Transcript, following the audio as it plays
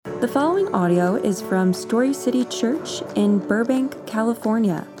The following audio is from Story City Church in Burbank,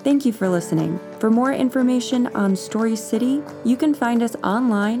 California. Thank you for listening. For more information on Story City, you can find us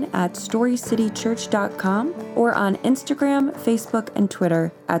online at storycitychurch.com or on Instagram, Facebook, and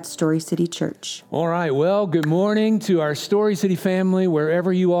Twitter at Story City Church. All right, well, good morning to our Story City family,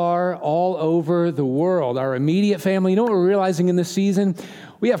 wherever you are, all over the world. Our immediate family, you know what we're realizing in this season?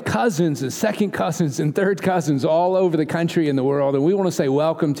 We have cousins and second cousins and third cousins all over the country and the world, and we want to say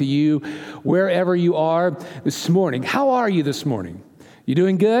welcome to you wherever you are this morning. How are you this morning? You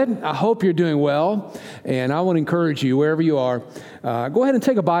doing good? I hope you're doing well, and I want to encourage you wherever you are. Go ahead and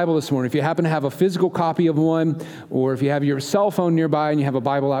take a Bible this morning. If you happen to have a physical copy of one, or if you have your cell phone nearby and you have a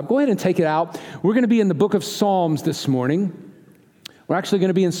Bible app, go ahead and take it out. We're going to be in the book of Psalms this morning. We're actually going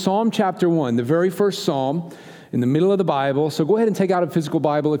to be in Psalm chapter 1, the very first Psalm, in the middle of the Bible. So go ahead and take out a physical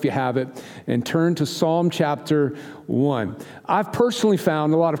Bible if you have it and turn to Psalm chapter 1. I've personally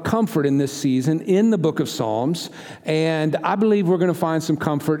found a lot of comfort in this season in the book of Psalms, and I believe we're going to find some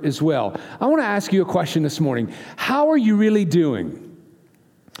comfort as well. I want to ask you a question this morning. How are you really doing?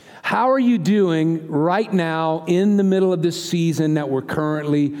 How are you doing right now in the middle of this season that we're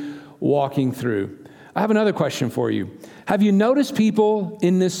currently walking through? I have another question for you. Have you noticed people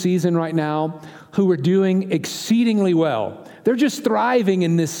in this season right now who are doing exceedingly well? They're just thriving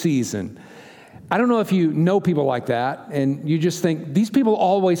in this season. I don't know if you know people like that, and you just think, these people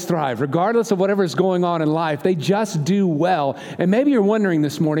always thrive. Regardless of whatever is going on in life, they just do well. And maybe you're wondering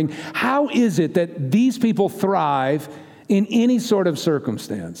this morning, how is it that these people thrive in any sort of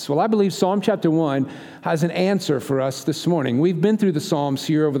circumstance? Well, I believe Psalm chapter 1 has an answer for us this morning. We've been through the Psalms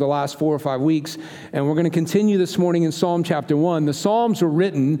here over the last 4 or 5 weeks, and we're going to continue this morning in Psalm chapter 1. The Psalms were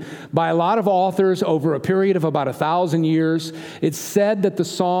written by a lot of authors over a period of about 1,000 years. It's said that the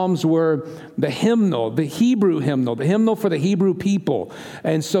Psalms were the hymnal, the Hebrew hymnal, the hymnal for the Hebrew people.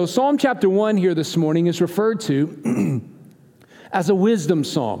 And so Psalm chapter 1 here this morning is referred to as a wisdom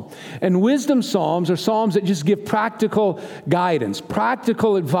psalm. And wisdom psalms are psalms that just give practical guidance,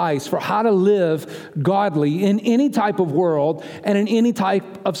 practical advice for how to live godly in any type of world and in any type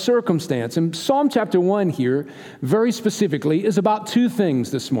of circumstance. And Psalm chapter 1 here, very specifically, is about two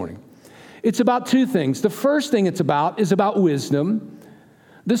things this morning. It's about two things. The first thing it's about is about wisdom.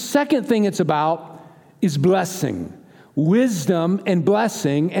 The second thing it's about is blessing. Wisdom and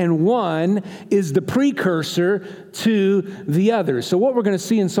blessing, and one is the precursor to the other. So what we're going to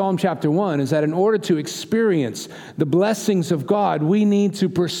see in Psalm chapter 1 is that in order to experience the blessings of God, we need to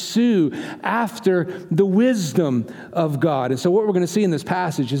pursue after the wisdom of God. And so what we're going to see in this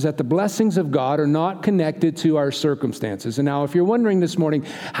passage is that the blessings of God are not connected to our circumstances. And now if you're wondering this morning,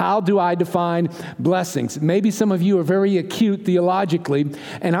 how do I define blessings? Maybe some of you are very acute theologically,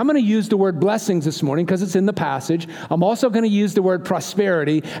 and I'm going to use the word blessings this morning because it's in the passage. I'm also going to use the word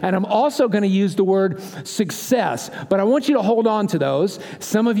prosperity, and I'm also going to use the word success. But I want you to hold on to those.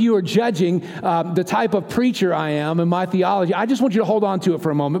 Some of you are judging the type of preacher I am and my theology. I just want you to hold on to it for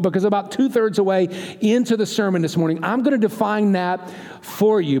a moment, because about 2/3 away into the sermon this morning, I'm going to define that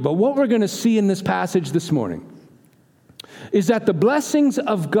for you. But what we're going to see in this passage this morning is that the blessings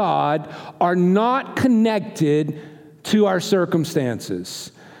of God are not connected to our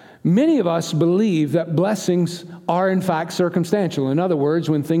circumstances. Many of us believe that blessings are in fact circumstantial. In other words,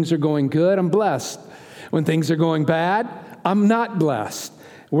 when things are going good, I'm blessed. When things are going bad, I'm not blessed.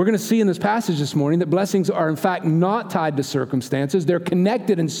 We're going to see in this passage this morning that blessings are in fact not tied to circumstances. They're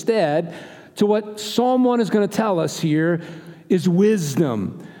connected instead to what Psalm 1 is going to tell us here is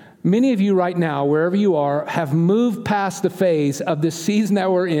wisdom. Many of you right now, wherever you are, have moved past the phase of this season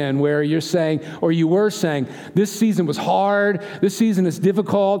that we're in where you're saying, or you were saying, this season was hard, this season is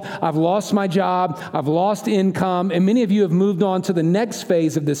difficult, I've lost my job, I've lost income, and many of you have moved on to the next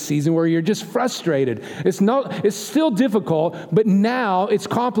phase of this season where you're just frustrated. It's still difficult, but now it's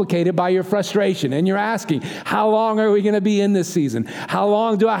complicated by your frustration, and you're asking, how long are we going to be in this season? How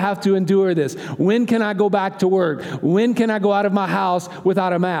long do I have to endure this? When can I go back to work? When can I go out of my house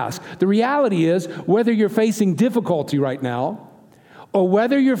without a mask? The reality is, whether you're facing difficulty right now or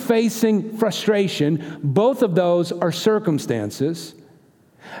whether you're facing frustration, both of those are circumstances.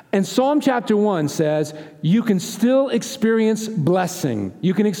 And Psalm chapter 1 says you can still experience blessing.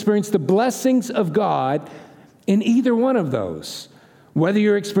 You can experience the blessings of God in either one of those. Whether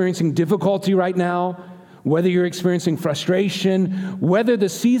you're experiencing difficulty right now, whether you're experiencing frustration, whether the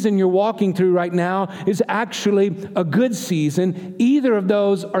season you're walking through right now is actually a good season, either of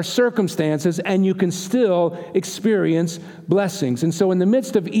those are circumstances, and you can still experience blessings. And so in the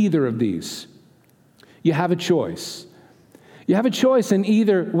midst of either of these, you have a choice. You have a choice in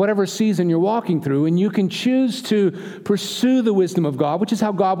either whatever season you're walking through, and you can choose to pursue the wisdom of God, which is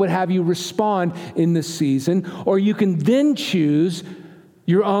how God would have you respond in this season, or you can then choose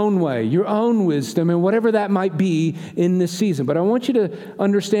your own way, your own wisdom, and whatever that might be in this season. But I want you to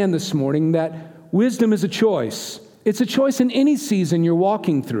understand this morning that wisdom is a choice. It's a choice in any season you're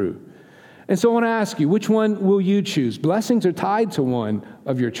walking through. And so I want to ask you, which one will you choose? Blessings are tied to one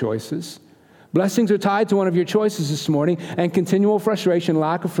of your choices. Blessings are tied to one of your choices this morning, and continual frustration,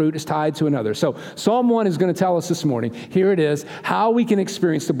 lack of fruit is tied to another. So Psalm 1 is going to tell us this morning, here it is, how we can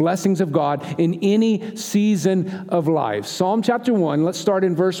experience the blessings of God in any season of life. Psalm chapter 1, let's start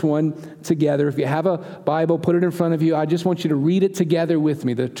in verse 1 together. If you have a Bible, put it in front of you. I just want you to read it together with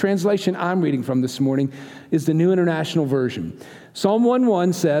me. The translation I'm reading from this morning is the New International Version. Psalm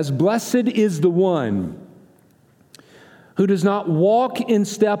 1:1 says, "Blessed is the one who does not walk in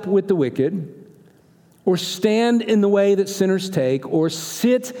step with the wicked, or stand in the way that sinners take, or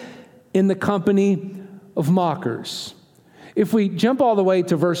sit in the company of mockers." If we jump all the way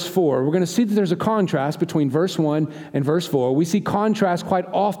to verse 4, we're going to see that there's a contrast between verse 1 and verse 4. We see contrast quite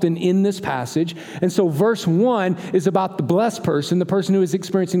often in this passage. And so verse 1 is about the blessed person, the person who is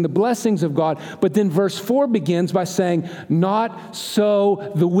experiencing the blessings of God. But then verse 4 begins by saying, "Not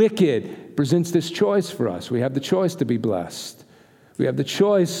so the wicked." It presents this choice for us. We have the choice to be blessed. We have the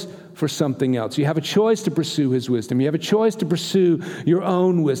choice for something else. You have a choice to pursue his wisdom. You have a choice to pursue your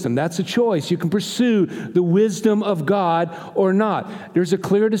own wisdom. That's a choice. You can pursue the wisdom of God or not. There's a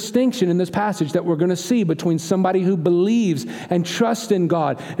clear distinction in this passage that we're going to see between somebody who believes and trusts in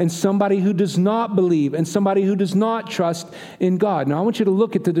God and somebody who does not believe and somebody who does not trust in God. Now, I want you to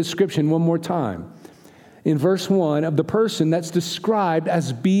look at the description one more time. In verse 1 of the person that's described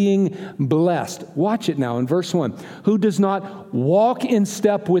as being blessed. Watch it now in verse 1. Who does not walk in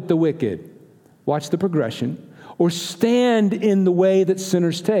step with the wicked. Watch the progression. Or stand in the way that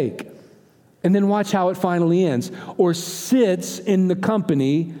sinners take. And then watch how it finally ends. Or sits in the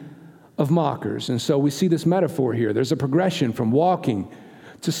company of mockers. And so we see this metaphor here. There's a progression from walking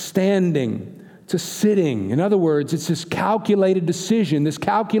to standing to sitting. In other words, it's this calculated decision, this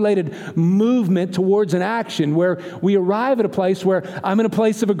calculated movement towards an action where we arrive at a place where I'm in a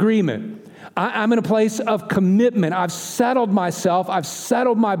place of agreement. I'm in a place of commitment. I've settled myself. I've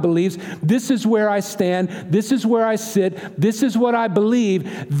settled my beliefs. This is where I stand. This is where I sit. This is what I believe.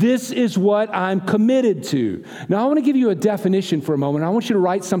 This is what I'm committed to. Now, I want to give you a definition for a moment. I want you to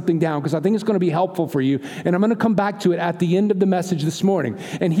write something down because I think it's going to be helpful for you. And I'm going to come back to it at the end of the message this morning.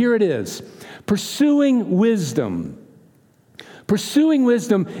 And here it is. Pursuing wisdom. Pursuing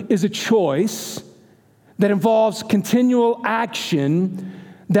wisdom is a choice that involves continual action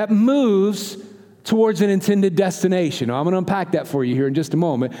that moves towards an intended destination. Now, I'm going to unpack that for you here in just a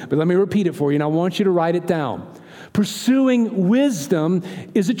moment, but let me repeat it for you, and I want you to write it down. Pursuing wisdom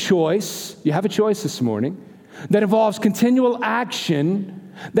is a choice, you have a choice this morning, that involves continual action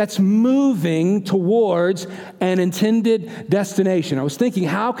that's moving towards an intended destination. I was thinking,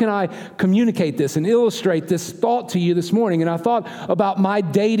 how can I communicate this and illustrate this thought to you this morning? And I thought about my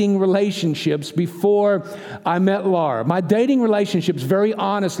dating relationships before I met Laura. My dating relationships, very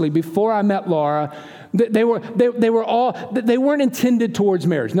honestly, before I met Laura, they weren't intended towards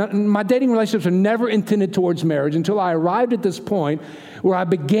marriage. My dating relationships are never intended towards marriage until I arrived at this point where I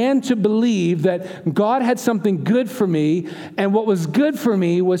began to believe that God had something good for me, and what was good for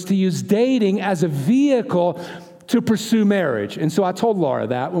me was to use dating as a vehicle to pursue marriage. And so I told Laura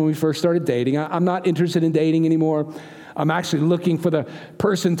that when we first started dating. I'm not interested in dating anymore. I'm actually looking for the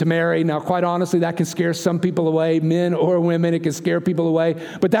person to marry. Now, quite honestly, that can scare some people away, men or women. It can scare people away.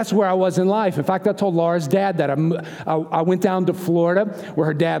 But that's where I was in life. In fact, I told Laura's dad that. I went down to Florida where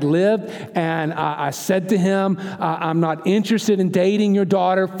her dad lived, and I said to him, I'm not interested in dating your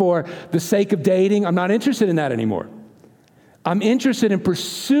daughter for the sake of dating. I'm not interested in that anymore. I'm interested in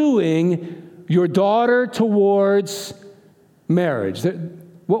pursuing your daughter towards marriage.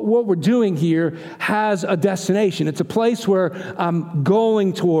 What we're doing here has a destination. It's a place where I'm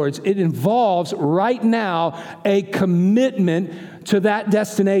going towards. It involves right now a commitment to that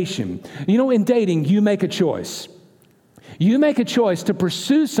destination. You know, in dating, you make a choice. You make a choice to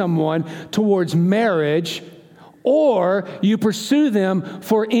pursue someone towards marriage, or you pursue them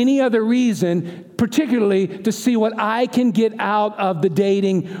for any other reason, particularly to see what I can get out of the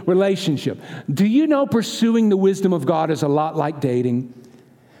dating relationship. Do you know pursuing the wisdom of God is a lot like dating?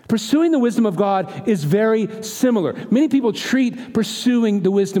 Pursuing the wisdom of God is very similar. Many people treat pursuing the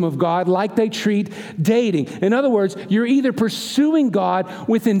wisdom of God like they treat dating. In other words, you're either pursuing God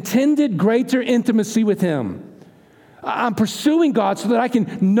with intended greater intimacy with Him. I'm pursuing God so that I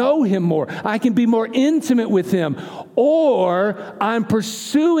can know him more. I can be more intimate with him. Or I'm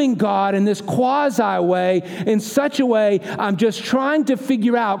pursuing God in this quasi way, in such a way I'm just trying to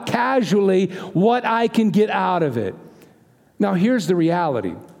figure out casually what I can get out of it. Now, here's the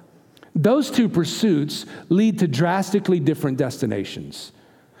reality. Those two pursuits lead to drastically different destinations.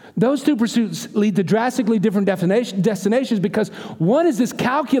 Those two pursuits lead to drastically different destinations because one is this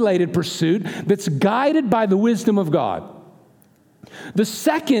calculated pursuit that's guided by the wisdom of God. The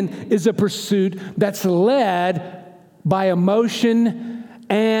second is a pursuit that's led by emotion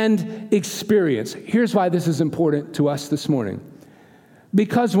and experience. Here's why this is important to us this morning.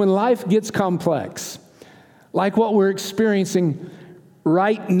 Because when life gets complex, like what we're experiencing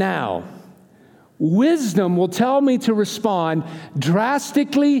right now, wisdom will tell me to respond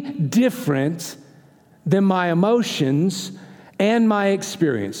drastically different than my emotions and my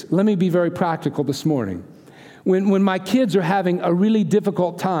experience. Let me be very practical this morning. When my kids are having a really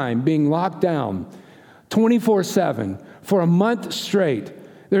difficult time being locked down 24/7 for a month straight,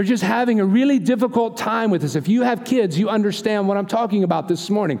 they're just having a really difficult time with this. If you have kids, you understand what I'm talking about this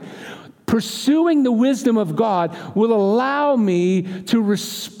morning. Pursuing the wisdom of God will allow me to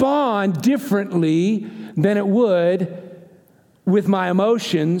respond differently than it would with my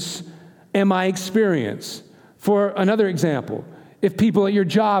emotions and my experience. For another example, if people at your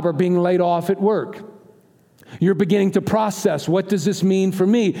job are being laid off at work, you're beginning to process, what does this mean for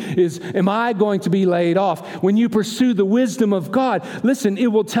me? Am I going to be laid off? When you pursue the wisdom of God, listen, it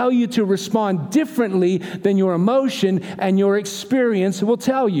will tell you to respond differently than your emotion and your experience will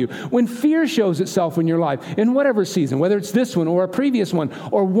tell you. When fear shows itself in your life, in whatever season, whether it's this one or a previous one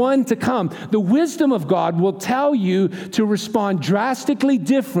or one to come, the wisdom of God will tell you to respond drastically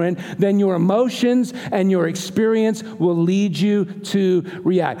different than your emotions and your experience will lead you to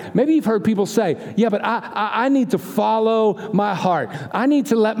react. Maybe you've heard people say, yeah, but I need to follow my heart. I need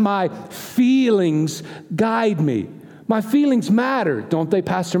to let my feelings guide me. My feelings matter, don't they,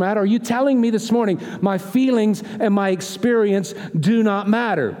 Pastor Matt? Are you telling me this morning my feelings and my experience do not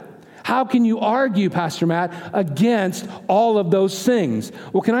matter? How can you argue, Pastor Matt, against all of those things?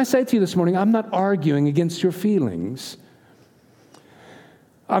 Well, can I say to you this morning, I'm not arguing against your feelings.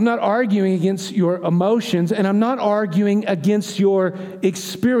 I'm not arguing against your emotions, and I'm not arguing against your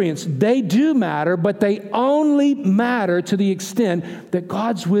experience. They do matter, but they only matter to the extent that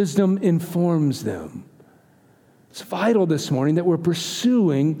God's wisdom informs them. It's vital this morning that we're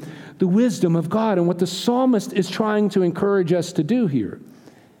pursuing the wisdom of God. And what the psalmist is trying to encourage us to do here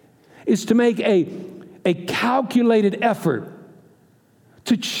is to make a calculated effort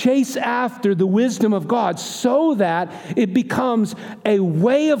to chase after the wisdom of God so that it becomes a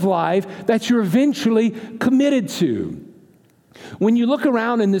way of life that you're eventually committed to. When you look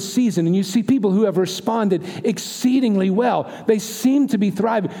around in this season and you see people who have responded exceedingly well, they seem to be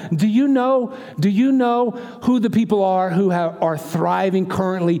thriving. Do you know who the people are who are thriving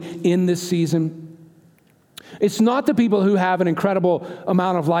currently in this season? It's not the people who have an incredible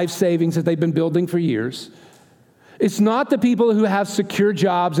amount of life savings that they've been building for years. It's not the people who have secure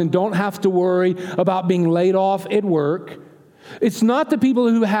jobs and don't have to worry about being laid off at work. It's not the people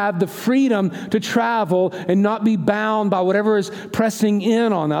who have the freedom to travel and not be bound by whatever is pressing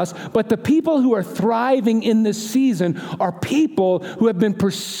in on us. But the people who are thriving in this season are people who have been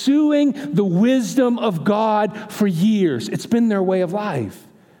pursuing the wisdom of God for years. It's been their way of life.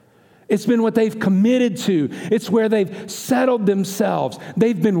 It's been what they've committed to. It's where they've settled themselves.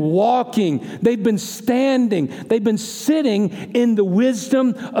 They've been walking. They've been standing. They've been sitting in the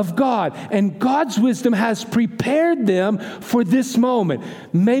wisdom of God. And God's wisdom has prepared them for this moment.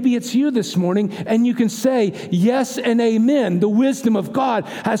 Maybe it's you this morning, and you can say, yes and amen. The wisdom of God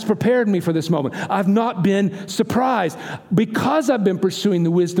has prepared me for this moment. I've not been surprised. Because I've been pursuing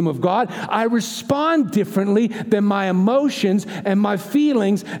the wisdom of God, I respond differently than my emotions and my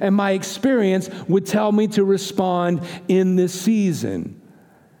feelings and my experience would tell me to respond in this season.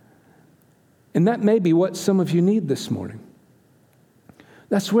 And that may be what some of you need this morning.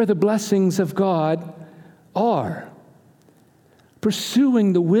 That's where the blessings of God are.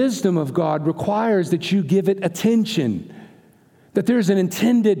 Pursuing the wisdom of God requires that you give it attention, that there's an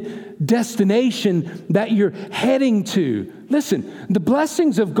intended destination that you're heading to. Listen, the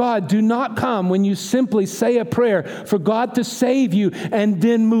blessings of God do not come when you simply say a prayer for God to save you and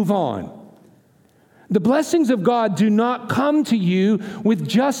then move on. The blessings of God do not come to you with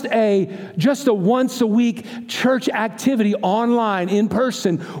just a once a week church activity online, in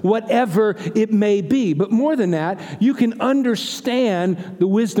person, whatever it may be. But more than that, you can understand the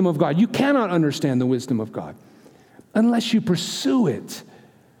wisdom of God. You cannot understand the wisdom of God unless you pursue it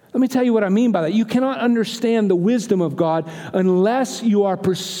Let me tell you what I mean by that. You cannot understand the wisdom of God unless you are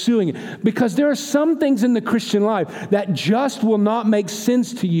pursuing it. Because there are some things in the Christian life that just will not make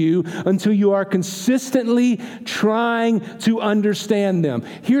sense to you until you are consistently trying to understand them.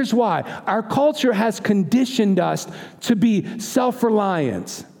 Here's why. Our culture has conditioned us to be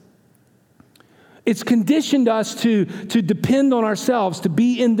self-reliant. It's conditioned us to depend on ourselves, to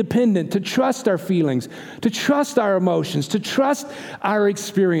be independent, to trust our feelings, to trust our emotions, to trust our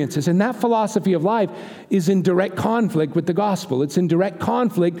experiences. And that philosophy of life is in direct conflict with the gospel. It's in direct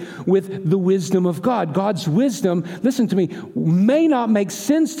conflict with the wisdom of God. God's wisdom, listen to me, may not make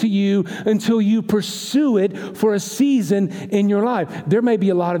sense to you until you pursue it for a season in your life. There may be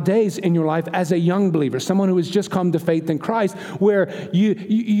a lot of days in your life as a young believer, someone who has just come to faith in Christ, where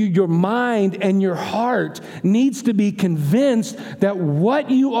your mind and your heart needs to be convinced that what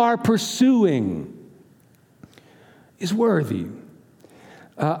you are pursuing is worthy.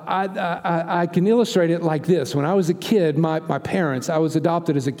 I can illustrate it like this. When I was a kid, my parents, I was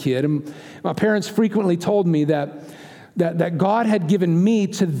adopted as a kid, and my parents frequently told me that God had given me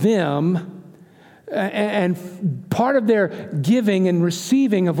to them, and part of their giving and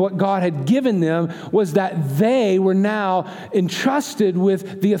receiving of what God had given them was that they were now entrusted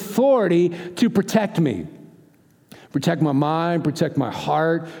with the authority to protect me. Protect my mind, protect my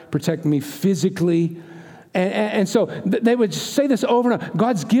heart, protect me physically. And so they would say this over and over.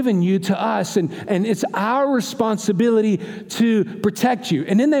 God's given you to us, and it's our responsibility to protect you.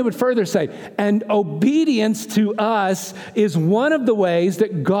 And then they would further say, and obedience to us is one of the ways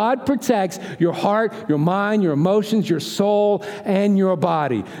that God protects your heart, your mind, your emotions, your soul, and your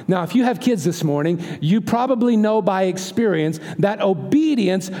body. Now, if you have kids this morning, you probably know by experience that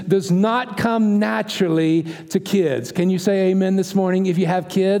obedience does not come naturally to kids. Can you say amen this morning if you have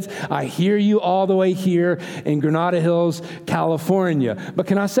kids? I hear you all the way here in Granada Hills, California. But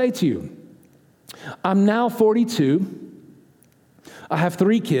can I say to you, I'm now 42. I have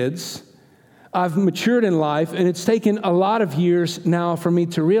 3 kids. I've matured in life, and it's taken a lot of years now for me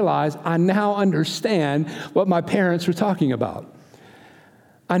to realize I now understand what my parents were talking about.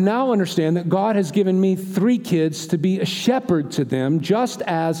 I now understand that God has given me 3 kids to be a shepherd to them, just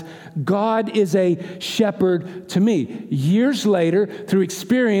as God is a shepherd to me. Years later, through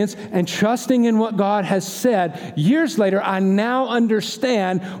experience and trusting in what God has said, years later, I now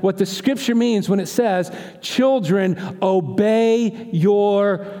understand what the scripture means when it says, children, obey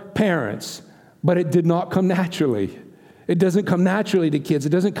your parents. But it did not come naturally. It doesn't come naturally to kids.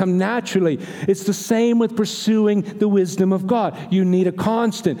 It doesn't come naturally. It's the same with pursuing the wisdom of God. You need a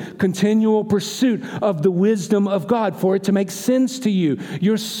constant, continual pursuit of the wisdom of God for it to make sense to you.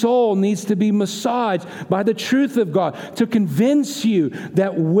 Your soul needs to be massaged by the truth of God to convince you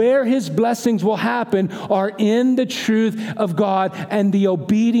that where His blessings will happen are in the truth of God and the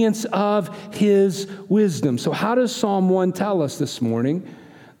obedience of His wisdom. So how does Psalm 1 tell us this morning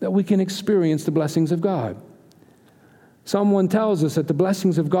that we can experience the blessings of God? Psalm 1 tells us that the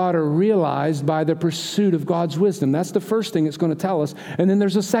blessings of God are realized by the pursuit of God's wisdom. That's the first thing it's going to tell us. And then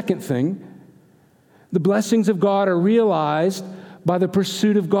there's a second thing. The blessings of God are realized by the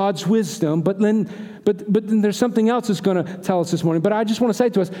pursuit of God's wisdom. But then there's something else that's going to tell us this morning. But I just want to say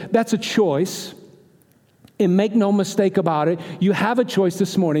to us, that's a choice. And make no mistake about it, you have a choice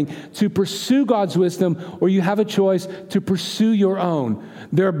this morning to pursue God's wisdom, or you have a choice to pursue your own.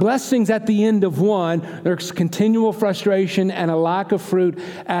 There are blessings at the end of one. There's continual frustration and a lack of fruit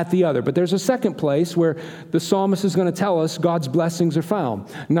at the other. But there's a second place where the psalmist is going to tell us God's blessings are found.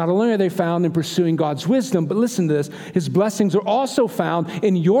 Not only are they found in pursuing God's wisdom, but listen to this, His blessings are also found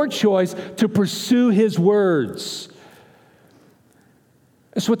in your choice to pursue His words.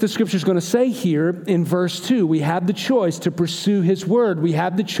 That's what the scripture is going to say here in verse 2. We have the choice to pursue His word. We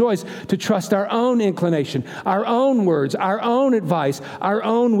have the choice to trust our own inclination, our own words, our own advice, our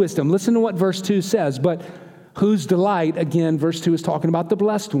own wisdom. Listen to what verse 2 says. But whose delight, again, verse 2 is talking about the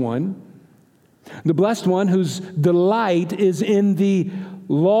blessed one whose delight is in the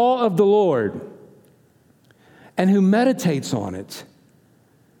law of the Lord, and who meditates on it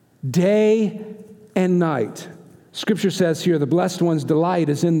day and night. Scripture says here, the blessed one's delight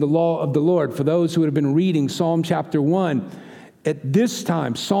is in the law of the Lord. For those who have been reading Psalm chapter 1, at this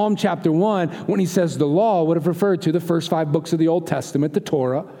time, Psalm chapter 1, when he says the law, would have referred to the first 5 books of the Old Testament, the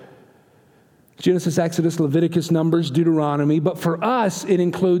Torah. Genesis, Exodus, Leviticus, Numbers, Deuteronomy. But for us, it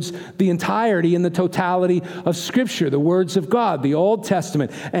includes the entirety and the totality of Scripture, the words of God, the Old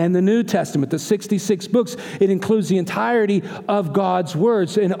Testament and the New Testament, the 66 books. It includes the entirety of God's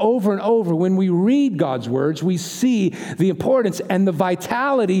words. And over, when we read God's words, we see the importance and the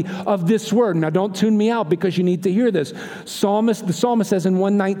vitality of this word. Now, don't tune me out because you need to hear this. The psalmist says in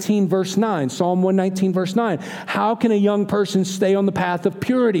 119, verse 9, Psalm 119, verse 9, how can a young person stay on the path of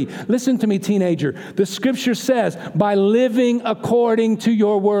purity? Listen to me, teenager. The Scripture says, by living according to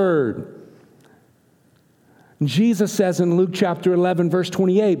your word. Jesus says in Luke chapter 11, verse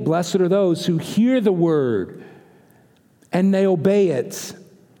 28, blessed are those who hear the word and they obey it.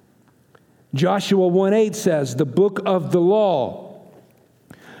 Joshua 1:8 says, the book of the law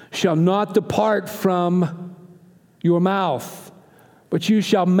shall not depart from your mouth, but you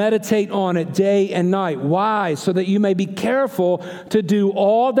shall meditate on it day and night. Why? So that you may be careful to do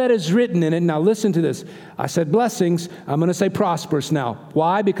all that is written in it. Now listen to this. I said blessings. I'm going to say prosperous now.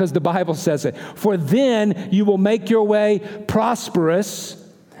 Why? Because the Bible says it. For then you will make your way prosperous,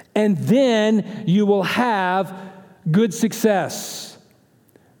 and then you will have good success.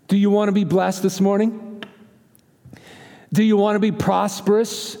 Do you want to be blessed this morning? Do you want to be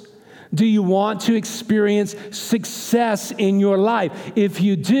prosperous? Do you want to experience success in your life? If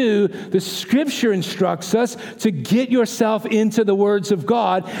you do, the Scripture instructs us to get yourself into the words of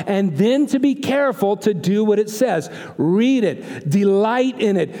God and then to be careful to do what it says. Read it, delight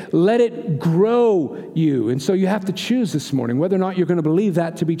in it, let it grow you. And so you have to choose this morning whether or not you're going to believe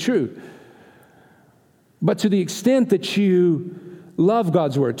that to be true. But to the extent that you love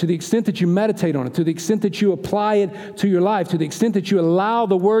God's word, to the extent that you meditate on it, to the extent that you apply it to your life, to the extent that you allow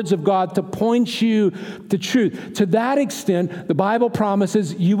the words of God to point you to truth, to that extent, the Bible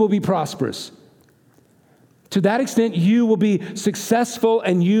promises you will be prosperous. To that extent, you will be successful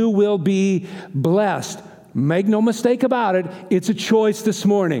and you will be blessed. Make no mistake about it, it's a choice this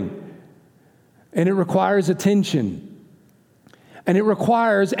morning. And it requires attention. And it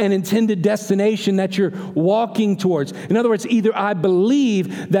requires an intended destination that you're walking towards. In other words, either I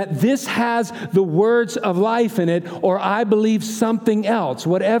believe that this has the words of life in it, or I believe something else,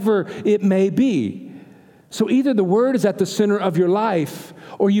 whatever it may be. So either the word is at the center of your life,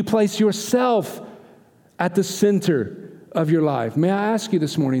 or you place yourself at the center of your life. May I ask you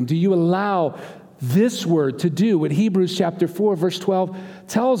this morning, do you allow this word to do what Hebrews chapter 4, verse 12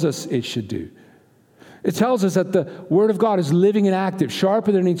 tells us it should do? It tells us that the Word of God is living and active,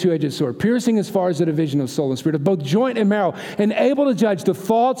 sharper than any two-edged sword, piercing as far as the division of soul and spirit, of both joint and marrow, and able to judge the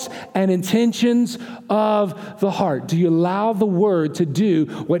thoughts and intentions of the heart. Do you allow the Word to do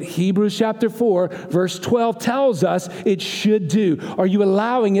what Hebrews chapter 4, verse 12 tells us it should do? Are you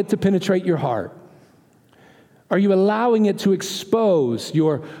allowing it to penetrate your heart? Are you allowing it to expose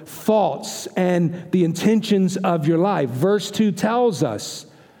your thoughts and the intentions of your life? Verse 2 tells us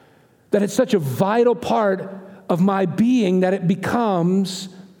that it's such a vital part of my being that it becomes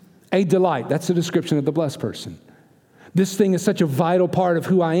a delight. That's the description of the blessed person. This thing is such a vital part of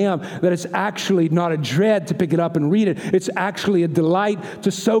who I am that it's actually not a dread to pick it up and read it. It's actually a delight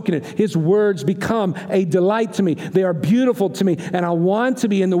to soak in it. His words become a delight to me. They are beautiful to me, and I want to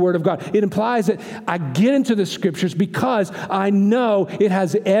be in the Word of God. It implies that I get into the Scriptures because I know it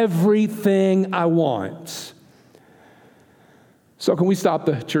has everything I want. So can we stop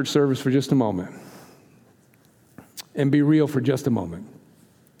the church service for just a moment and be real for just a moment?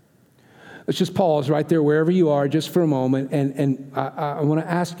 Let's just pause right there wherever you are just for a moment. And I want to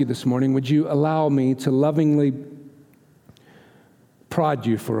ask you this morning, would you allow me to lovingly prod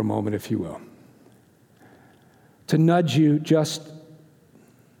you for a moment, if you will? To nudge you just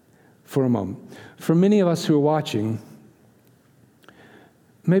for a moment. For many of us who are watching,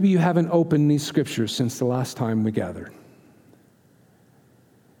 maybe you haven't opened these scriptures since the last time we gathered.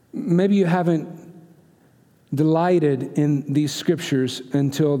 Maybe you haven't delighted in these scriptures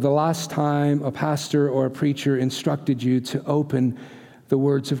until the last time a pastor or a preacher instructed you to open the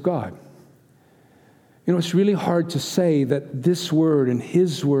words of God. You know, it's really hard to say that this word and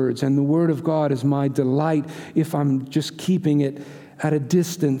His words and the Word of God is my delight if I'm just keeping it at a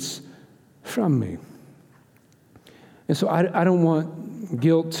distance from me. And so I don't want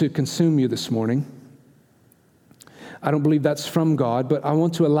guilt to consume you this morning. I don't believe that's from God, but I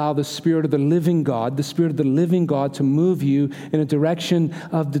want to allow the Spirit of the living God to move you in a direction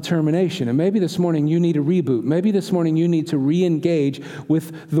of determination. And maybe this morning you need a reboot. Maybe this morning you need to re-engage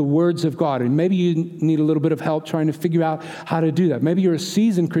with the words of God. And maybe you need a little bit of help trying to figure out how to do that. Maybe you're a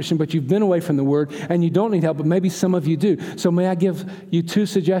seasoned Christian, but you've been away from the Word and you don't need help, but maybe some of you do. So may I give you two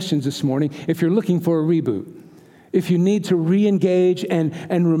suggestions this morning if you're looking for a reboot. if you need to re-engage and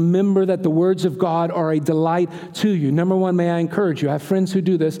remember that the words of God are a delight to you. Number one, may I encourage you. I have friends who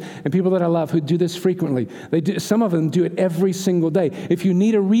do this and people that I love who do this frequently. Some of them do it every single day. If you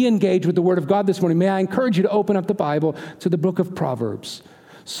need to re-engage with the Word of God this morning, may I encourage you to open up the Bible to the book of Proverbs.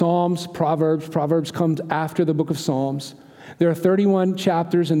 Psalms, Proverbs. Proverbs comes after the book of Psalms. There are 31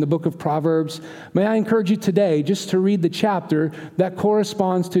 chapters in the book of Proverbs. May I encourage you today just to read the chapter that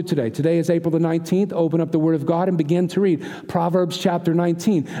corresponds to today. Today is April the 19th. Open up the Word of God and begin to read Proverbs chapter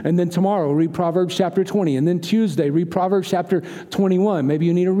 19. And then tomorrow, read Proverbs chapter 20. And then Tuesday, read Proverbs chapter 21. Maybe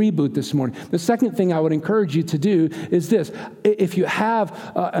you need a reboot this morning. The second thing I would encourage you to do is this. If you have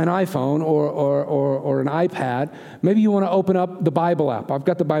an iPhone or an iPad, maybe you want to open up the Bible app. I've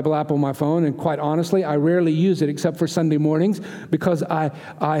got the Bible app on my phone, and quite honestly, I rarely use it except for Sunday mornings because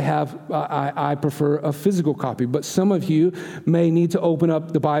I prefer a physical copy. But some of you may need to open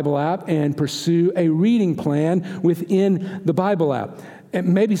up the Bible app and pursue a reading plan within the Bible app.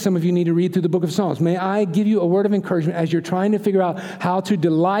 And maybe some of you need to read through the book of Psalms. May I give you a word of encouragement as you're trying to figure out how to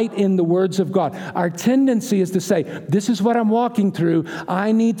delight in the words of God. Our tendency is to say, this is what I'm walking through.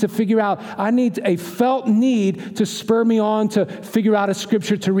 I need to figure out, I need a felt need to spur me on to figure out a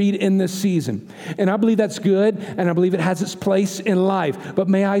scripture to read in this season. And I believe that's good, and I believe it has its place in life. But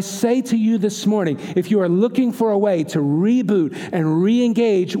may I say to you this morning, if you are looking for a way to reboot and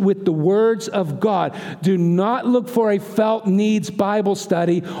re-engage with the words of God, do not look for a felt needs Bible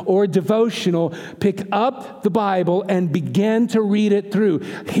study or devotional. Pick up the Bible and begin to read it through.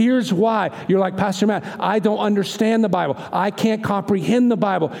 Here's why. You're like, Pastor Matt, I don't understand the Bible. I can't comprehend the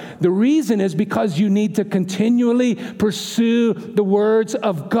Bible. The reason is because you need to continually pursue the words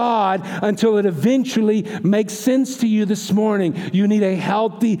of God until it eventually makes sense to you this morning. You need a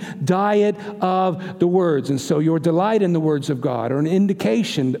healthy diet of the words. And so your delight in the words of God are an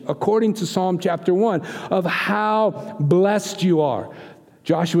indication, according to Psalm chapter 1, of how blessed you are.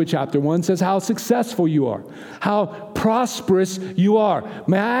 Joshua chapter 1 says how successful you are, how prosperous you are.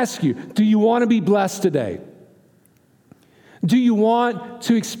 May I ask you, do you want to be blessed today? Do you want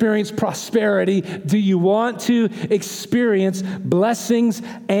to experience prosperity? Do you want to experience blessings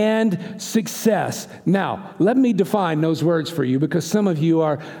and success? Now, let me define those words for you, because some of you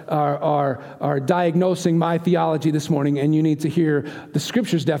are diagnosing my theology this morning, and you need to hear the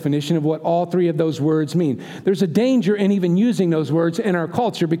Scripture's definition of what all three of those words mean. There's a danger in even using those words in our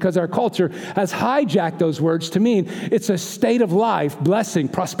culture, because our culture has hijacked those words to mean it's a state of life. Blessing,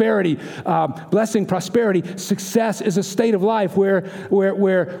 prosperity, success is a state of life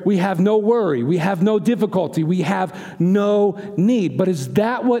where we have no worry, we have no difficulty, we have no need. But is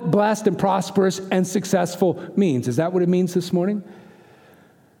that what blessed and prosperous and successful means? Is that what it means this morning?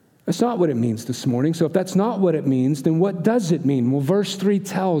 That's not what it means this morning. So if that's not what it means, then what does it mean? Well, verse 3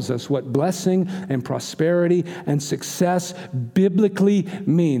 tells us what blessing and prosperity and success biblically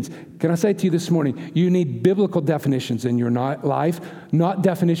means. Can I say to you this morning, you need biblical definitions in your life, not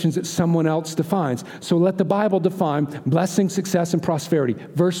definitions that someone else defines. So let the Bible define blessing, success, and prosperity.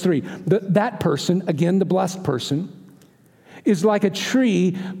 Verse 3, that person, again, the blessed person, is like a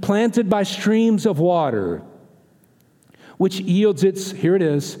tree planted by streams of water, which yields its, here it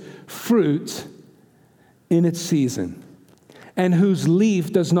is, fruit in its season, and whose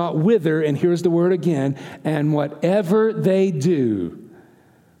leaf does not wither, and here's the word again, and whatever they do,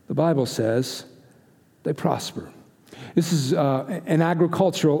 the Bible says, they prosper. This is an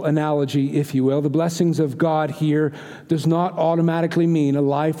agricultural analogy, if you will. The blessings of God here does not automatically mean a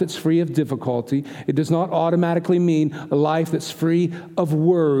life that's free of difficulty. It does not automatically mean a life that's free of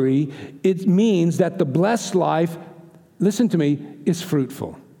worry. It means that the blessed life, listen to me, is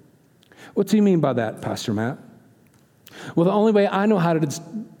fruitful. What do you mean by that, Pastor Matt? Well, the only way I know how to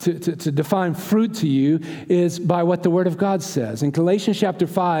define fruit to you is by what the Word of God says. In Galatians chapter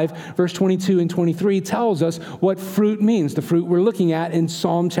 5, verse 22 and 23 tells us what fruit means, the fruit we're looking at in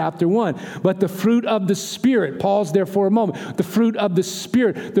Psalm chapter 1. But the fruit of the Spirit, pause there for a moment, the fruit of the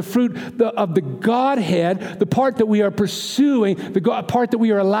Spirit, the fruit of the Godhead, the part that we are pursuing, the part that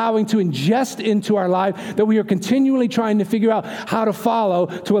we are allowing to ingest into our life, that we are continually trying to figure out how to follow,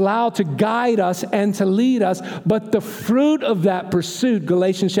 to allow to guide us and to lead us. But the fruit of that pursuit,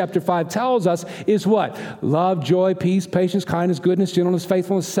 Galatians chapter 5 tells us, is what? Love, joy, peace, patience, kindness, goodness, gentleness,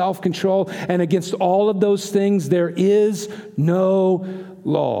 faithfulness, self-control. And against all of those things, there is no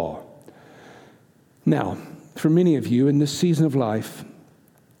law. Now, for many of you in this season of life,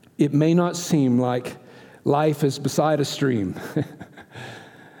 it may not seem like life is beside a stream.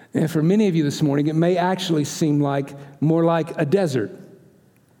 And for many of you this morning, it may actually seem like more like a desert.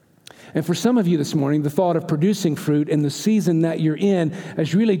 And for some of you this morning, the thought of producing fruit in the season that you're in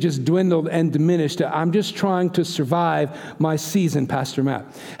has really just dwindled and diminished. I'm just trying to survive my season, Pastor Matt.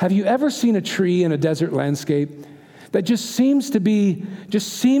 Have you ever seen a tree in a desert landscape that just seems to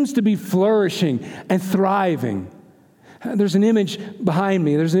be flourishing and thriving? There's an image behind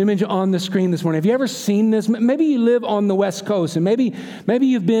me. There's an image on the screen this morning. Have you ever seen this? Maybe you live on the West Coast, and maybe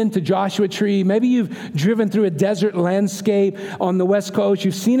you've been to Joshua Tree. Maybe you've driven through a desert landscape on the West Coast.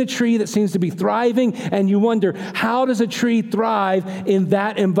 You've seen a tree that seems to be thriving, and you wonder, how does a tree thrive in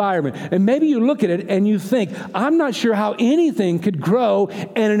that environment? And maybe you look at it and you think, I'm not sure how anything could grow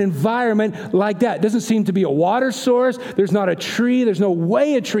in an environment like that. It doesn't seem to be a water source. There's not a tree. There's no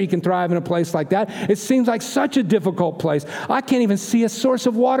way a tree can thrive in a place like that. It seems like such a difficult place. I can't even see a source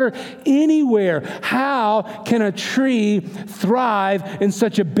of water anywhere. How can a tree thrive in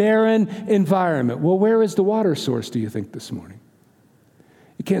such a barren environment? Well, where is the water source, do you think, this morning?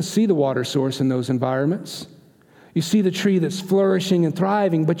 You can't see the water source in those environments. You see the tree that's flourishing and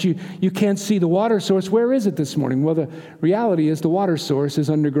thriving, but you can't see the water source. Where is it this morning? Well, the reality is the water source is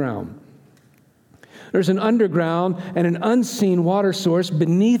underground. There's an underground and an unseen water source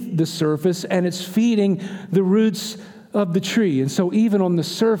beneath the surface, and it's feeding the roots of the tree. And so even on the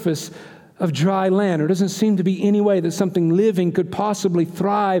surface of dry land, there doesn't seem to be any way that something living could possibly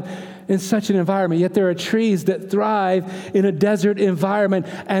thrive in such an environment. Yet there are trees that thrive in a desert environment,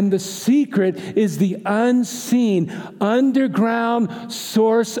 and the secret is the unseen, underground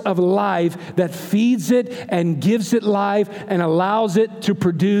source of life that feeds it and gives it life and allows it to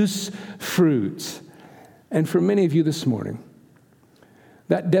produce fruit. And for many of you this morning,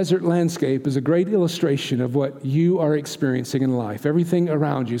 that desert landscape is a great illustration of what you are experiencing in life. Everything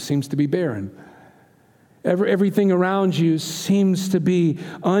around you seems to be barren. Everything around you seems to be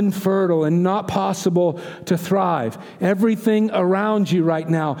unfertile and not possible to thrive. Everything around you right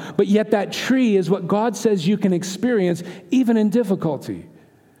now. But yet that tree is what God says you can experience even in difficulty.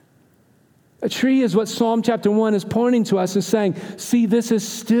 A tree is what Psalm chapter 1 is pointing to us as saying, see, this is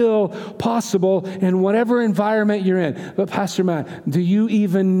still possible in whatever environment you're in. But Pastor Matt, do you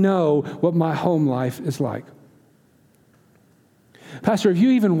even know what my home life is like? Pastor, have you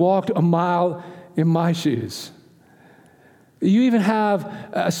even walked a mile in my shoes? You even have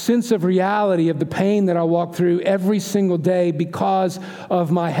a sense of reality of the pain that I walk through every single day because of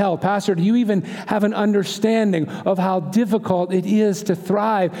my health. Pastor, do you even have an understanding of how difficult it is to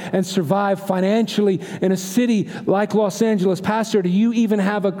thrive and survive financially in a city like Los Angeles? Pastor, do you even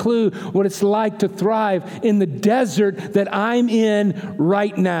have a clue what it's like to thrive in the desert that I'm in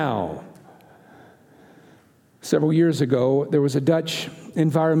right now? Several years ago, there was a Dutch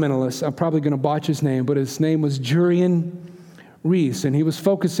environmentalist. I'm probably going to botch his name, but his name was Jurien Rees, and he was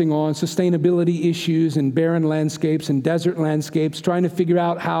focusing on sustainability issues in barren landscapes and desert landscapes, trying to figure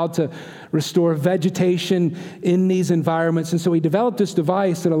out how to restore vegetation in these environments. And so he developed this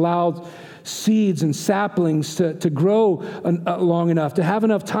device that allowed seeds and saplings to grow long enough, to have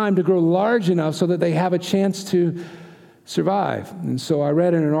enough time to grow large enough so that they have a chance to survive. And so I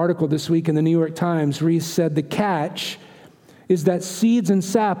read in an article this week in the New York Times, Rees said the catch is that seeds and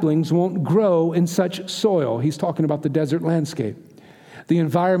saplings won't grow in such soil. He's talking about the desert landscape, the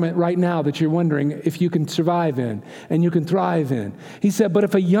environment right now that you're wondering if you can survive in and you can thrive in. He said, but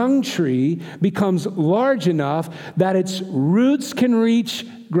if a young tree becomes large enough that its roots can reach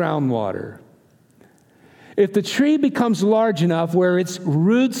groundwater, if the tree becomes large enough where its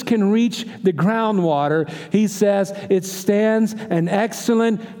roots can reach the groundwater, he says it stands an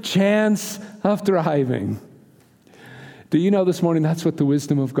excellent chance of thriving. Do you know this morning that's what the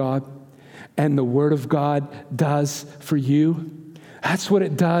wisdom of God and the Word of God does for you? That's what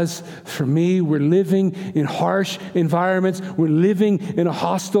it does for me. We're living in harsh environments. We're living in a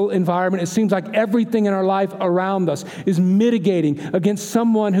hostile environment. It seems like everything in our life around us is mitigating against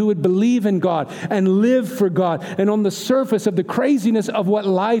someone who would believe in God and live for God. And on the surface of the craziness of what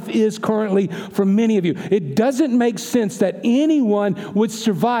life is currently for many of you, it doesn't make sense that anyone would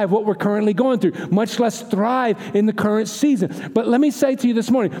survive what we're currently going through, much less thrive in the current season. But let me say to you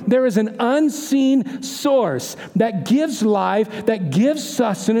this morning, there is an unseen source that gives life, that gives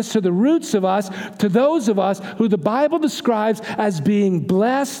sustenance to the roots of us, to those of us who the Bible describes as being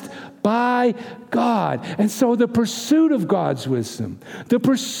blessed by God. And so the pursuit of God's wisdom, the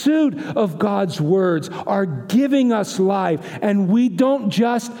pursuit of God's words are giving us life. And we don't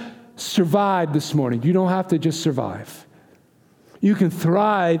just survive this morning. You don't have to just survive. You can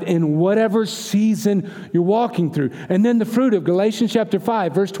thrive in whatever season you're walking through. And then the fruit of Galatians chapter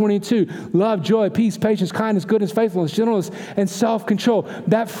 5, verse 22, love, joy, peace, patience, kindness, goodness, faithfulness, gentleness, and self-control.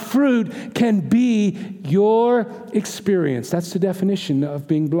 That fruit can be your experience. That's the definition of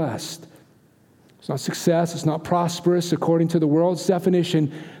being blessed. It's not success. It's not prosperous according to the world's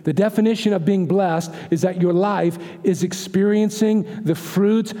definition. The definition of being blessed is that your life is experiencing the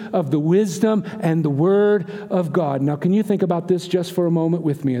fruit of the wisdom and the Word of God. Now, can you think about this just for a moment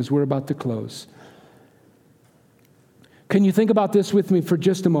with me as we're about to close? Can you think about this with me for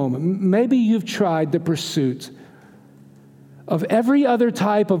just a moment? Maybe you've tried the pursuit of every other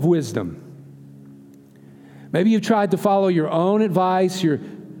type of wisdom. Maybe you've tried to follow your own advice, your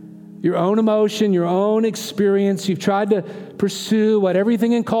own emotion, your own experience. You've tried to pursue what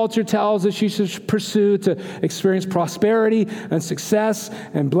everything in culture tells us you should pursue to experience prosperity and success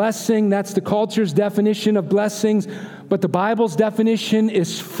and blessing. That's the culture's definition of blessings. But the Bible's definition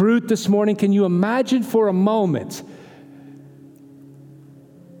is fruit this morning. Can you imagine for a moment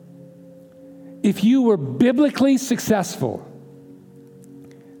if you were biblically successful,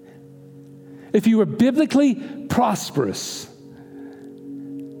 if you were biblically prosperous?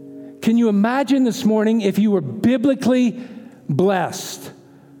 Can you imagine this morning if you were biblically blessed?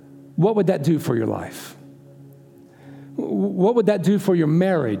 What would that do for your life? What would that do for your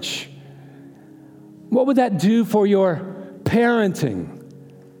marriage? What would that do for your parenting?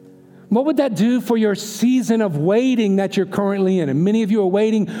 What would that do for your season of waiting that you're currently in? And many of you are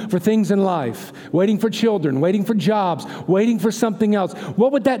waiting for things in life, waiting for children, waiting for jobs, waiting for something else.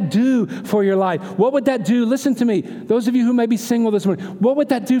 What would that do for your life? What would that do? Listen to me, those of you who may be single this morning, what would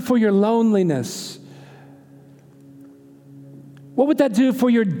that do for your loneliness? What would that do for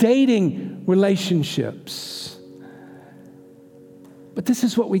your dating relationships? But this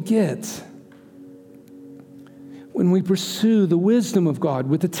is what we get when we pursue the wisdom of God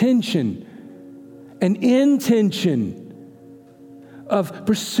with attention and intention of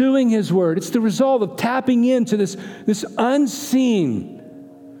pursuing His Word. It's the result of tapping into this unseen,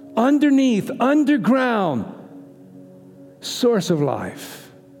 underneath, underground source of life.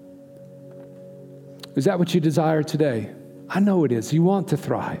 Is that what you desire today? I know it is. You want to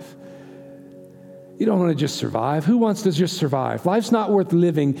thrive. You don't want to just survive. Who wants to just survive? Life's not worth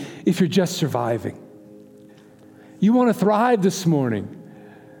living if you're just surviving. You want to thrive this morning.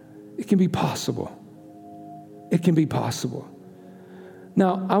 It can be possible. It can be possible.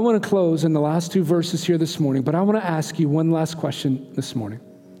 Now, I want to close in the last two verses here this morning, but I want to ask you one last question this morning.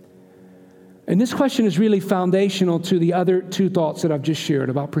 And this question is really foundational to the other two thoughts that I've just shared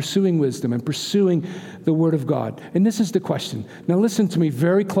about pursuing wisdom and pursuing the Word of God. And this is the question. Now, listen to me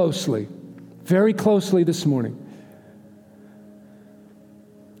very closely this morning.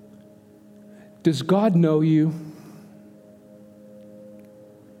 Does God know you?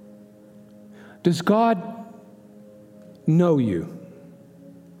 Does God know you?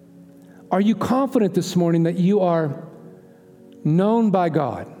 Are you confident this morning that you are known by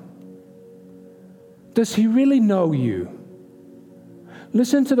God? Does He really know you?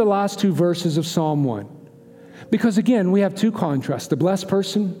 Listen to the last two verses of Psalm 1. Because again, we have two contrasts. The blessed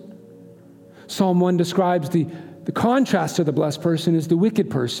person, Psalm 1 describes the contrast to the blessed person is the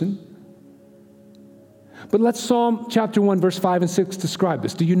wicked person. But let Psalm chapter 1, verse 5 and 6 describe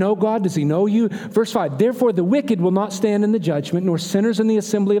this. Do you know God? Does He know you? Verse 5, therefore the wicked will not stand in the judgment, nor sinners in the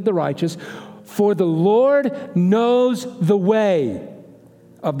assembly of the righteous, for the Lord knows the way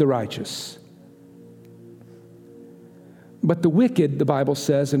of the righteous. But the wicked, the Bible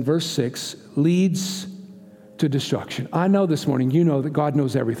says in verse 6, leads to destruction. I know this morning, you know that God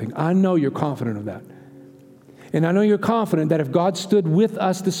knows everything. I know you're confident of that. And I know you're confident that if God stood with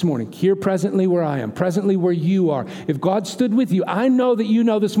us this morning, here presently where I am, presently where you are, if God stood with you, I know that you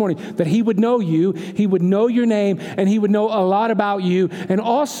know this morning that He would know you, He would know your name, and He would know a lot about you. And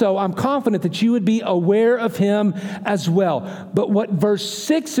also, I'm confident that you would be aware of Him as well. But what verse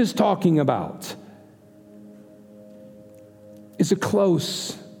 6 is talking about is a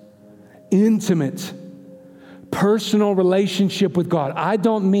close, intimate, personal relationship with God. I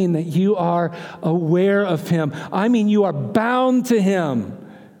don't mean that you are aware of Him. I mean you are bound to Him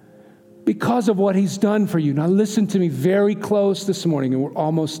because of what He's done for you. Now listen to me very close this morning, and we're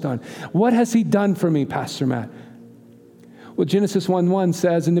almost done. What has He done for me, Pastor Matt? Well, Genesis 1:1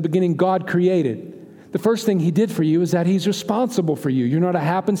 says, in the beginning, God created. The first thing He did for you is that He's responsible for you. You're not a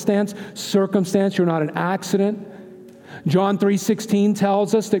happenstance, circumstance. You're not an accident. John 3:16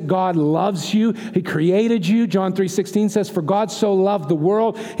 tells us that God loves you. He created you. John 3:16 says, for God so loved the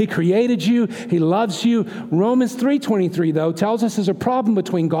world. He created you. He loves you. Romans 3:23, though, tells us there's a problem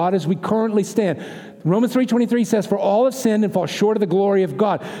between God as we currently stand. Romans 3:23 says, for all have sinned and fall short of the glory of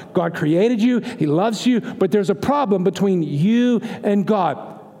God. God created you. He loves you, but there's a problem between you and God.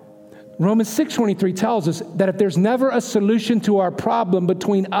 Romans 6:23 tells us that if there's never a solution to our problem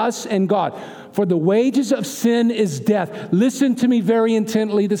between us and God, for the wages of sin is death. Listen to me very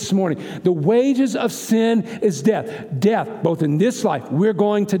intently this morning. The wages of sin is death. Death, both in this life, we're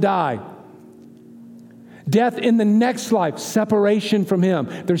going to die. Death in the next life, separation from Him.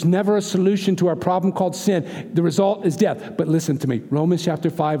 There's never a solution to our problem called sin. The result is death. But listen to me. Romans chapter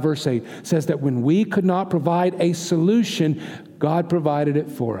 5, verse 8 says that when we could not provide a solution, God provided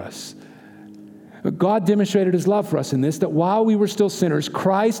it for us. God demonstrated His love for us in this, that while we were still sinners,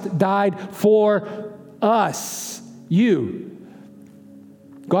 Christ died for us, you.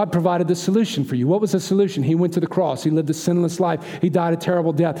 God provided the solution for you. What was the solution? He went to the cross. He lived a sinless life. He died a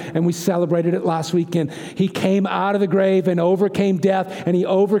terrible death, and we celebrated it last weekend. He came out of the grave and overcame death, and He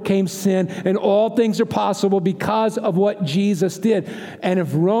overcame sin, and all things are possible because of what Jesus did. And if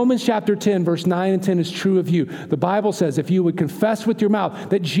Romans chapter 10, verse 9 and 10 is true of you, the Bible says if you would confess with your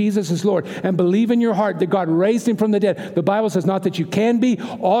mouth that Jesus is Lord and believe in your heart that God raised Him from the dead, the Bible says not that you can be,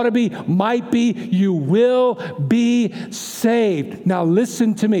 ought to be, might be, you will be saved. Now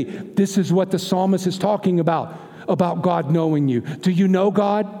listen to me. This is what the psalmist is talking about God knowing you. Do you know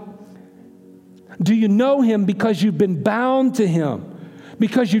God? Do you know Him because you've been bound to Him?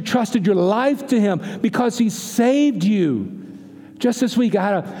 Because you trusted your life to Him? Because He saved you? Just this week, I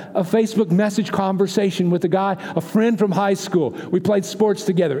had a Facebook message conversation with a guy, a friend from high school. We played sports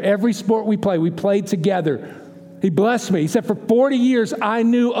together. Every sport we played together. He blessed me. He said, for 40 years, I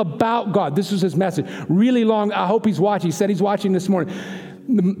knew about God. This was his message. Really long. I hope he's watching. He said he's watching this morning.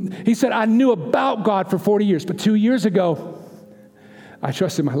 He said, I knew about God for 40 years, but 2 years ago, I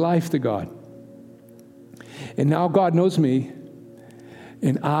trusted my life to God. And now God knows me,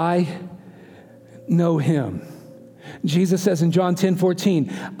 and I know Him. Jesus says in John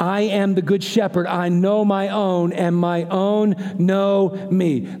 10:14, I am the good shepherd. I know my own, and my own know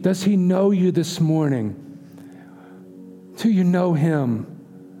me. Does He know you this morning? Do you know Him?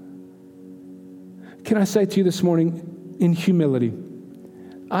 Can I say to you this morning, in humility,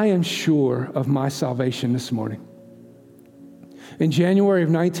 I am sure of my salvation this morning. In January of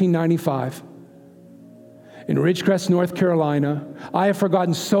 1995, in Ridgecrest, North Carolina, I have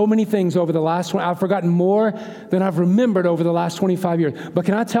forgotten so many things over the last one. I've forgotten more than I've remembered over the last 25 years. But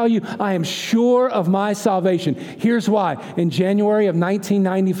can I tell you, I am sure of my salvation. Here's why. In January of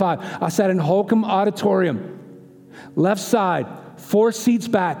 1995, I sat in Holcomb Auditorium, left side, 4 seats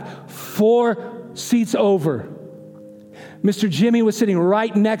back, 4 seats over. Mr. Jimmy was sitting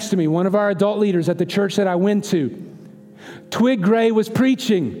right next to me, one of our adult leaders at the church that I went to. Twig Gray was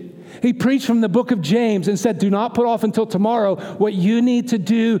preaching. He preached from the book of James and said, do not put off until tomorrow what you need to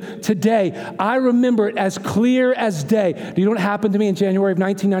do today. I remember it as clear as day. Do you know what happened to me in January of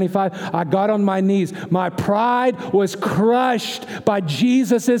 1995? I got on my knees. My pride was crushed by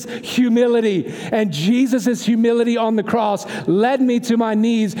Jesus' humility. And Jesus' humility on the cross led me to my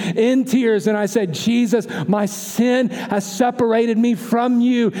knees in tears. And I said, Jesus, my sin has separated me from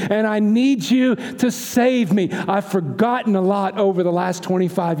you, and I need you to save me. I've forgotten a lot over the last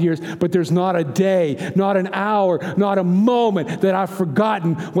 25 years. But there's not a day, not an hour, not a moment that I've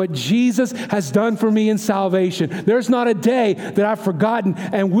forgotten what Jesus has done for me in salvation. There's not a day that I've forgotten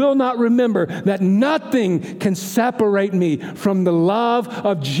and will not remember that nothing can separate me from the love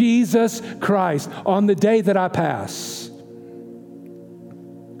of Jesus Christ. On the day that I pass,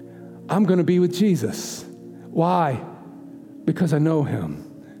 I'm going to be with Jesus. Why? Because I know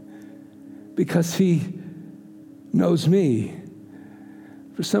Him. Because He knows me.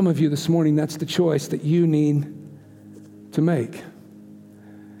 For some of you this morning, that's the choice that you need to make.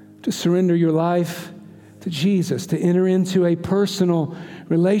 To surrender your life to Jesus, to enter into a personal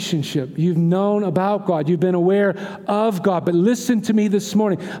relationship. You've known about God. You've been aware of God. But listen to me this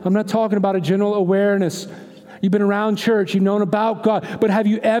morning. I'm not talking about a general awareness. You've been around church. You've known about God. But have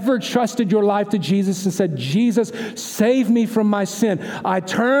you ever trusted your life to Jesus and said, Jesus, save me from my sin. I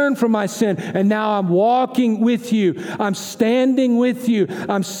turn from my sin, and now I'm walking with you. I'm standing with you.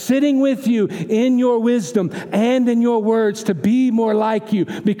 I'm sitting with you in your wisdom and in your words to be more like you.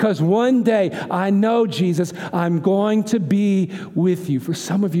 Because one day, I know, Jesus, I'm going to be with you. For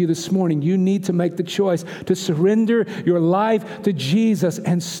some of you this morning, you need to make the choice to surrender your life to Jesus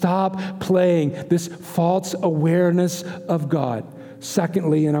and stop playing this false awareness of God.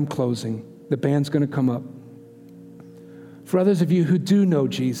 Secondly, and I'm closing, the band's going to come up. For others of you who do know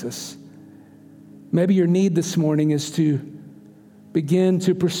Jesus, maybe your need this morning is to begin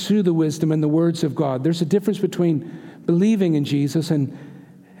to pursue the wisdom and the words of God. There's a difference between believing in Jesus and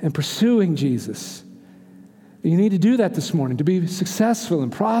pursuing Jesus. You need to do that this morning to be successful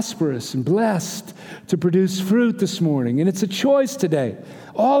and prosperous and blessed, to produce fruit this morning. And it's a choice today.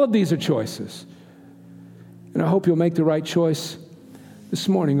 All of these are choices. And I hope you'll make the right choice this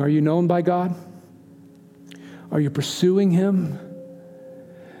morning. Are you known by God? Are you pursuing Him?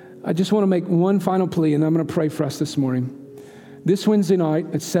 I just want to make one final plea, and I'm going to pray for us this morning. This Wednesday night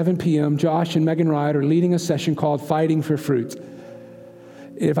at 7 p.m., Josh and Megan Wright are leading a session called Fighting for Fruit.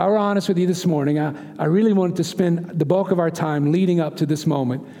 If I were honest with you this morning, I really wanted to spend the bulk of our time leading up to this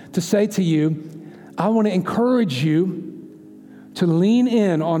moment to say to you, I want to encourage you to lean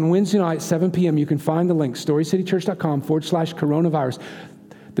in on Wednesday night, 7 p.m. You can find the link, storycitychurch.com/coronavirus.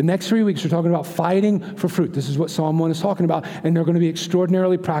 The next 3 weeks, we're talking about fighting for fruit. This is what Psalm 1 is talking about, and they're going to be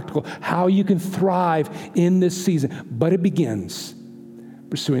extraordinarily practical, how you can thrive in this season. But it begins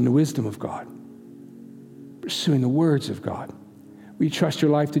pursuing the wisdom of God, pursuing the words of God. Will you trust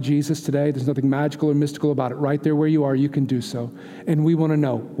your life to Jesus today? There's nothing magical or mystical about it. Right there where you are, you can do so. And we want to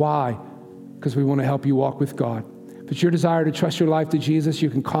know why, because we want to help you walk with God. If it's your desire to trust your life to Jesus, you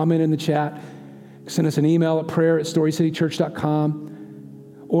can comment in the chat, send us an email at prayer@storycitychurch.com.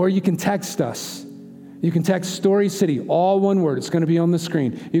 Or you can text us. You can text Story City, all one word. It's going to be on the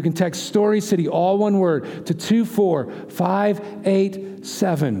screen. You can text Story City, all one word, to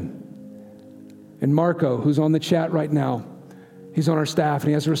 24587. And Marco, who's on the chat right now, he's on our staff, and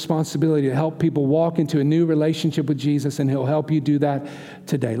he has a responsibility to help people walk into a new relationship with Jesus, and he'll help you do that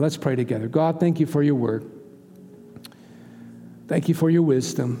today. Let's pray together. God, thank you for your word. Thank you for your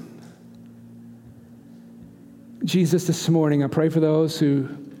wisdom. Jesus, this morning, I pray for those who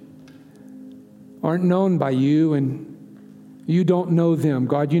aren't known by you and you don't know them.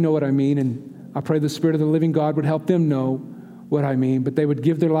 God, you know what I mean, and I pray the Spirit of the living God would help them know what I mean, but they would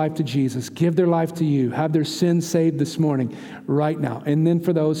give their life to Jesus, give their life to you, have their sins saved this morning, right now. And then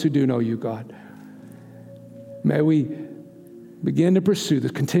for those who do know you, God, may we begin to pursue the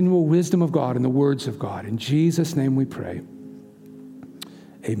continual wisdom of God and the words of God. In Jesus' name we pray.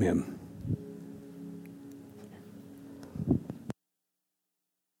 Amen.